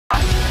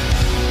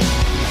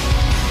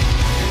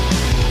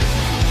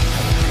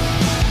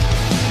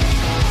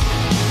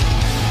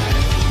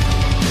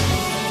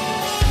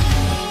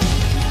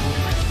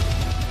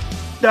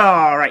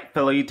Alright,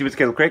 fellow YouTubers,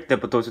 Caleb Craig,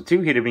 episode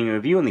 2, here to bring you a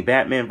review on the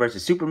Batman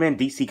vs. Superman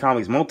DC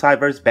Comics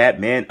Multiverse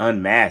Batman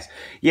Unmasked.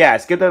 Yeah, I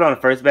skipped out on the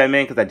first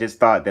Batman because I just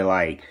thought that,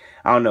 like,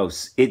 I don't know,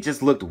 it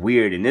just looked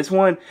weird. And this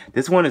one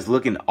is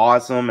looking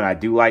awesome, and I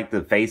do like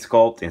the face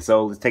sculpt. And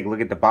so let's take a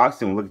look at the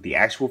box and we'll look at the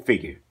actual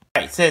figure.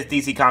 Alright, it says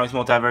DC Comics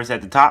Multiverse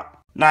at the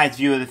top. Nice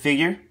view of the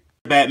figure.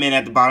 Batman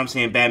at the bottom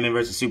saying Batman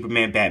vs.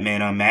 Superman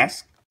Batman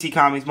Unmasked. DC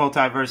Comics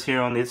Multiverse here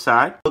on this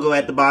side. Logo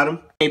at the bottom.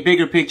 A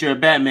bigger picture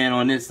of Batman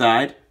on this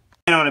side.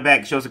 And on the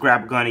back shows a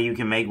grapple gun that you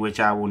can make, which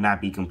I will not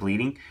be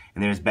completing.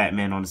 And there's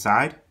Batman on the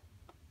side.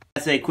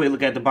 That's a quick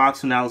look at the box,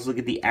 so now let's look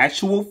at the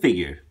actual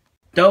figure.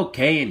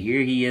 Okay, and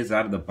here he is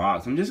out of the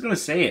box. I'm just going to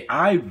say it.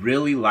 I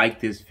really like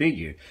this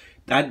figure.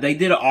 They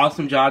did an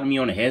awesome job to me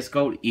on the head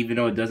sculpt, even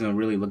though it doesn't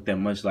really look that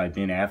much like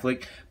Ben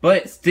Affleck.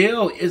 But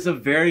still, it's a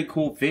very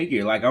cool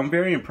figure. Like, I'm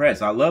very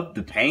impressed. I love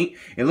the paint.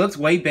 It looks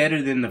way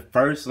better than the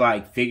first,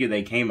 like, figure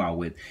they came out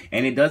with.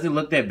 And it doesn't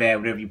look that bad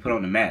whenever you put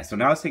on the mask. So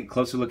now let's take a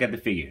closer look at the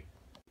figure.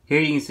 Here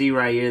you can see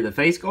right here, the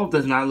face sculpt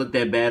does not look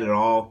that bad at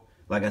all,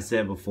 like I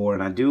said before.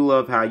 And I do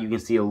love how you can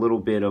see a little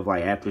bit of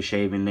like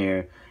aftershave in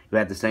there. But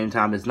at the same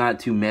time, it's not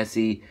too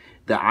messy.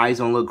 The eyes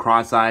don't look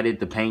cross-eyed.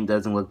 The paint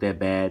doesn't look that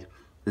bad.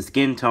 The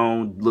skin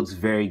tone looks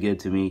very good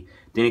to me.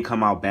 Didn't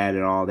come out bad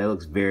at all. That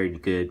looks very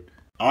good.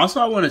 Also,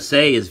 I want to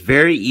say it's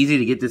very easy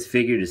to get this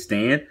figure to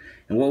stand.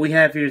 And what we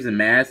have here is the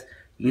mask.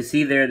 You can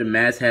see there the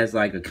mask has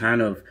like a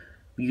kind of,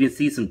 you can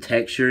see some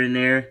texture in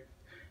there.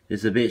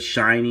 It's a bit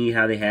shiny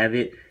how they have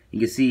it. You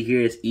can see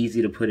here it's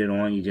easy to put it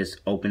on. You just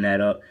open that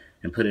up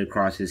and put it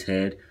across his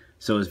head.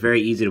 So it's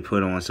very easy to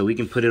put on. So we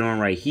can put it on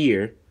right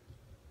here.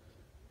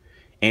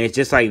 And it's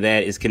just like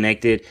that. It's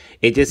connected.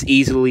 It just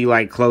easily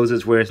like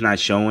closes where it's not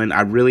showing.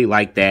 I really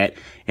like that.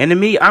 And to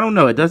me, I don't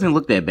know. It doesn't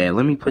look that bad.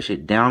 Let me push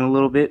it down a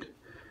little bit.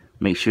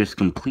 Make sure it's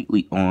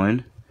completely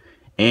on.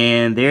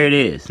 And there it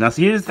is. Now,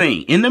 see, here's the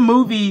thing. In the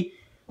movie,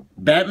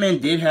 Batman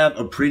did have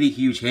a pretty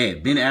huge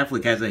head. Ben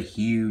Affleck has a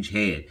huge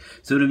head.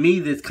 So to me,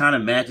 this kind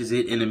of matches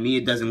it. And to me,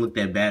 it doesn't look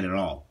that bad at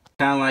all.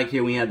 Kind of like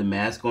here when you have the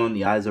mask on.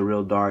 The eyes are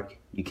real dark.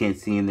 You can't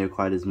see in there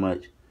quite as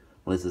much.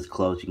 Unless it's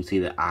close. You can see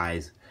the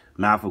eyes.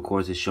 Mouth, of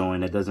course, is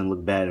showing. That doesn't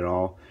look bad at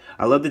all.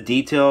 I love the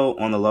detail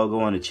on the logo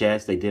on the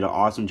chest. They did an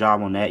awesome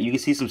job on that. You can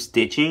see some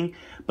stitching,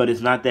 but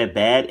it's not that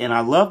bad. And I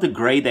love the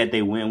gray that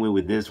they went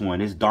with this one.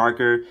 It's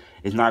darker.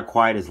 It's not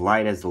quite as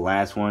light as the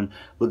last one.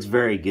 Looks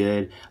very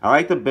good. I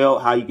like the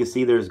belt, how you can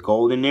see there's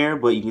gold in there,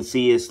 but you can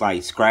see it's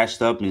like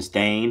scratched up and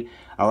stained.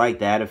 I like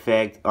that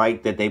effect. I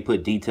like that they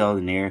put detail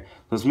in there.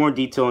 There's more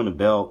detail in the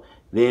belt.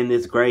 Then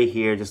this gray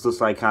here just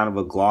looks like kind of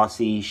a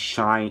glossy,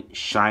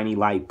 shiny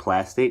light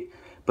plastic.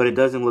 But it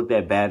doesn't look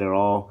that bad at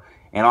all.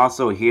 And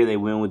also here they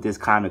went with this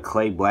kind of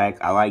clay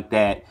black. I like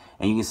that.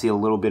 And you can see a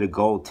little bit of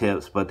gold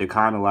tips, but they're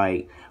kind of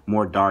like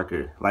more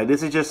darker. Like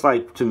this is just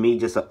like, to me,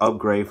 just an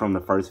upgrade from the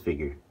first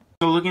figure.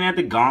 So looking at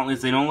the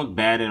gauntlets, they don't look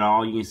bad at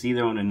all. You can see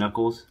there on the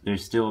knuckles,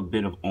 there's still a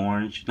bit of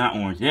orange. Not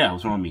orange, yeah,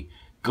 what's wrong with me?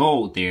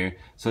 Gold there.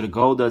 So the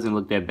gold doesn't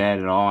look that bad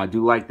at all. I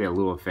do like that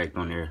little effect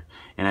on there.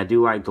 And I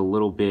do like the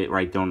little bit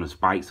right there on the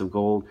spikes of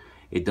gold.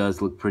 It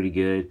does look pretty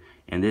good.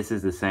 And this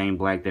is the same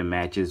black that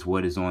matches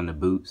what is on the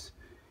boots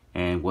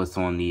and what's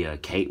on the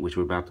cape, which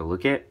we're about to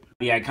look at.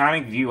 The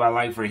iconic view I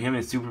like for him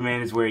and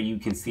Superman is where you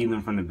can see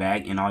them from the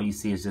back and all you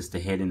see is just the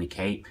head and the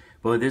cape.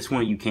 But with this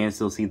one, you can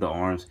still see the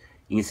arms.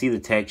 You can see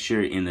the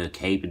texture in the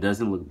cape. It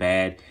doesn't look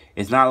bad.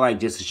 It's not like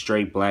just a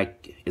straight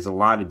black. It's a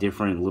lot of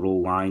different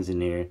little lines in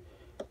there,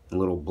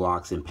 little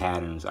blocks and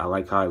patterns. I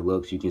like how it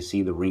looks. You can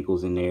see the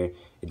wrinkles in there.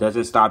 It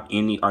doesn't stop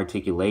any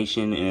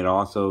articulation, and it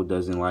also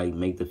doesn't like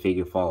make the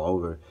figure fall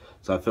over.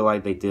 So I feel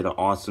like they did an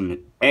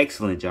awesome,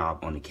 excellent job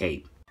on the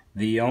cape.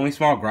 The only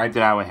small gripe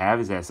that I would have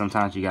is that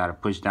sometimes you gotta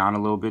push down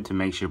a little bit to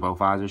make sure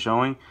both eyes are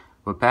showing.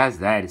 But past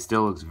that, it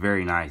still looks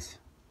very nice.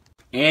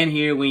 And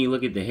here, when you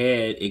look at the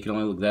head, it can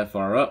only look that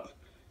far up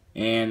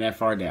and that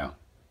far down.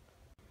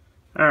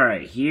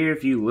 Alright, here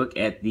if you look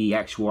at the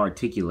actual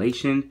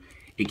articulation,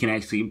 it can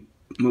actually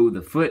move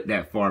the foot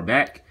that far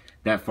back,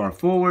 that far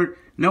forward.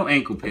 No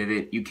ankle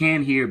pivot. You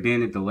can here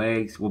bend at the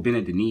legs, well bend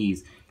at the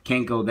knees.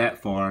 Can't go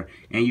that far,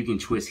 and you can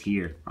twist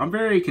here. I'm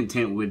very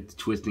content with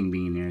twisting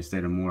being there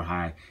instead of more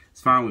high. It's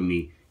fine with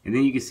me. And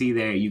then you can see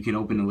there you can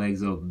open the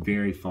legs up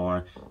very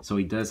far, so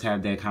he does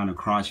have that kind of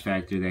crotch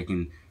factor that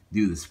can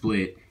do the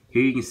split.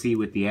 Here you can see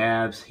with the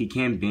abs, he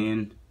can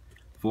bend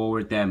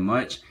forward that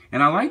much.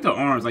 And I like the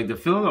arms. Like the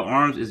feel of the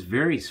arms is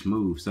very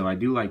smooth, so I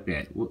do like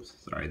that. Whoops,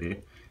 sorry there.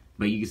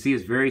 But you can see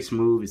it's very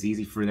smooth. It's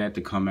easy for that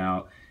to come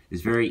out.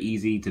 It's very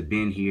easy to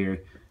bend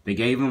here. They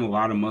gave him a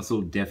lot of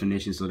muscle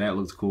definition, so that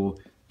looks cool.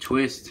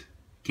 Twist,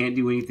 can't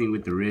do anything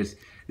with the wrist.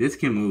 This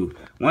can move.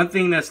 One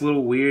thing that's a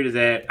little weird is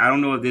that I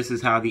don't know if this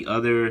is how the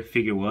other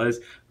figure was,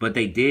 but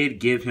they did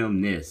give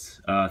him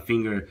this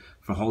finger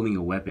for holding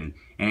a weapon.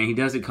 And he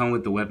doesn't come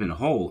with the weapon to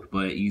hold,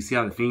 but you see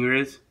how the finger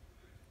is?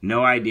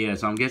 No idea.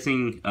 So I'm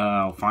guessing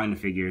I'll find the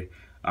figure.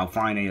 I'll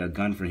find a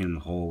gun for him to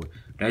hold.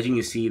 But as you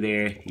can see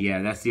there,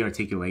 yeah, that's the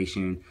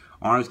articulation.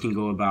 Arms can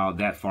go about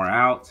that far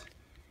out.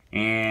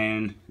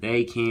 and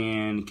they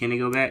can they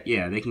go back?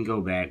 Yeah, they can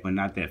go back, but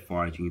not that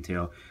far, as you can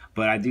tell.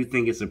 But I do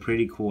think it's a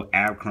pretty cool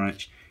ab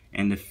crunch,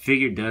 and the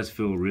figure does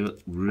feel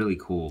really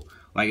cool.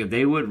 Like, if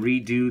they would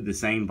redo the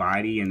same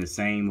body and the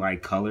same,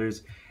 like,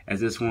 colors as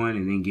this one,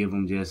 and then give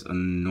them just a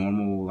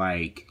normal,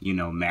 like, you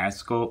know,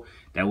 mask sculpt,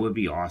 that would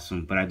be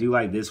awesome. But I do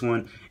like this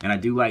one, and I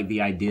do like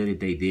the idea that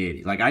they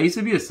did. Like, I used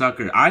to be a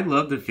sucker. I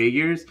love the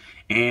figures,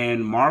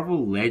 and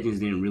Marvel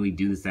Legends didn't really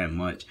do this that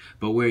much.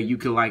 But where you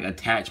could, like,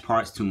 attach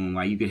parts to them.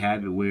 Like, you could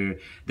have it where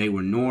they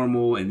were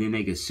normal, and then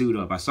they could suit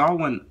up. I saw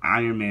one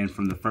Iron Man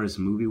from the first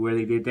movie where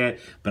they did that,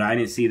 but I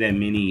didn't see that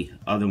many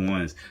other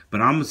ones.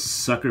 But I'm a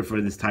sucker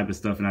for this type of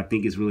stuff, and I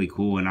think it's really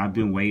cool. And I've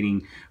been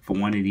waiting for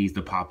one of these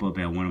to pop up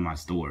at one of my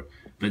stores.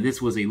 But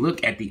this was a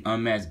look at the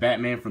Unmasked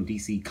Batman from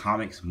DC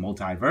Comics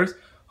Multiverse.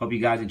 Hope you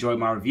guys enjoyed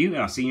my review,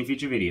 and I'll see you in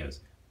future videos.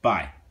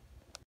 Bye.